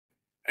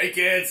Hey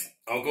kids,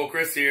 Uncle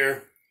Chris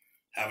here,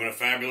 having a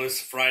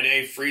fabulous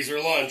Friday freezer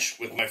lunch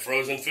with my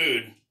frozen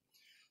food.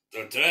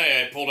 So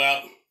today I pulled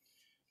out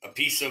a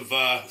piece of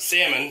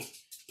salmon,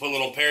 put a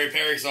little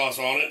peri-peri sauce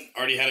on it,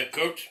 already had it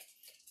cooked,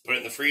 put it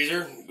in the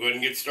freezer. Go ahead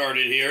and get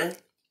started here.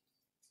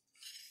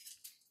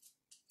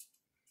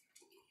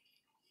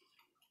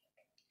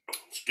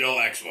 Still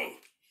excellent.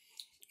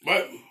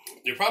 But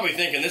you're probably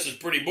thinking this is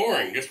pretty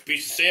boring, just a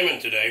piece of salmon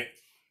today.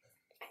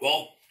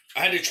 Well, I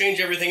had to change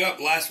everything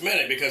up last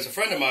minute because a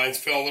friend of mine's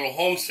feeling a little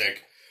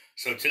homesick.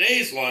 So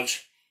today's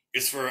lunch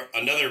is for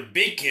another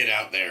big kid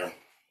out there.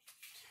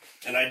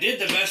 And I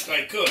did the best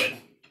I could,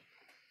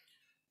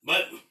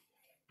 but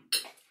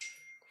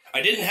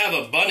I didn't have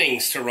a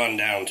Bunnings to run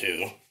down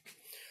to.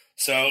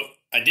 So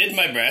I did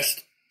my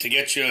best to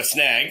get you a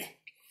snag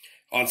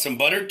on some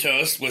buttered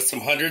toast with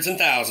some hundreds and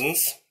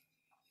thousands.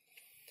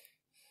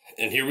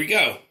 And here we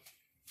go.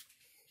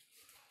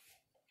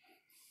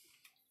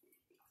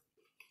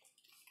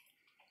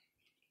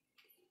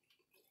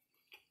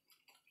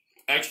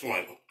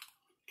 Excellent.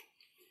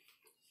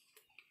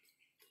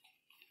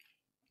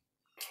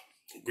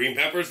 Green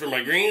peppers for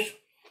my greens.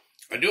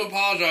 I do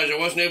apologize I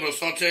wasn't able to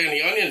saute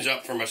any onions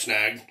up for my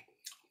snag,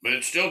 but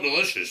it's still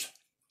delicious.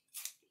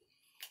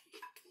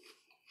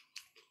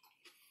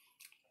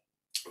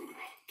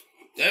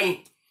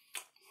 Then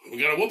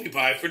we got a whoopie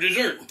pie for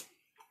dessert.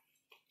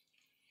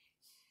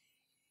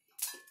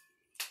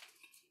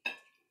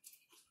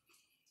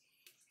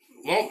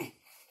 Well,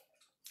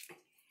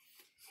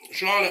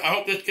 Sean, I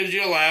hope this gives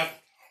you a laugh.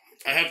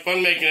 I had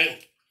fun making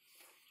it.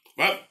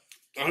 But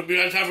I hope you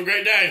guys have a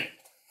great day.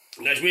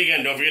 Next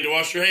weekend, don't forget to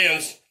wash your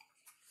hands.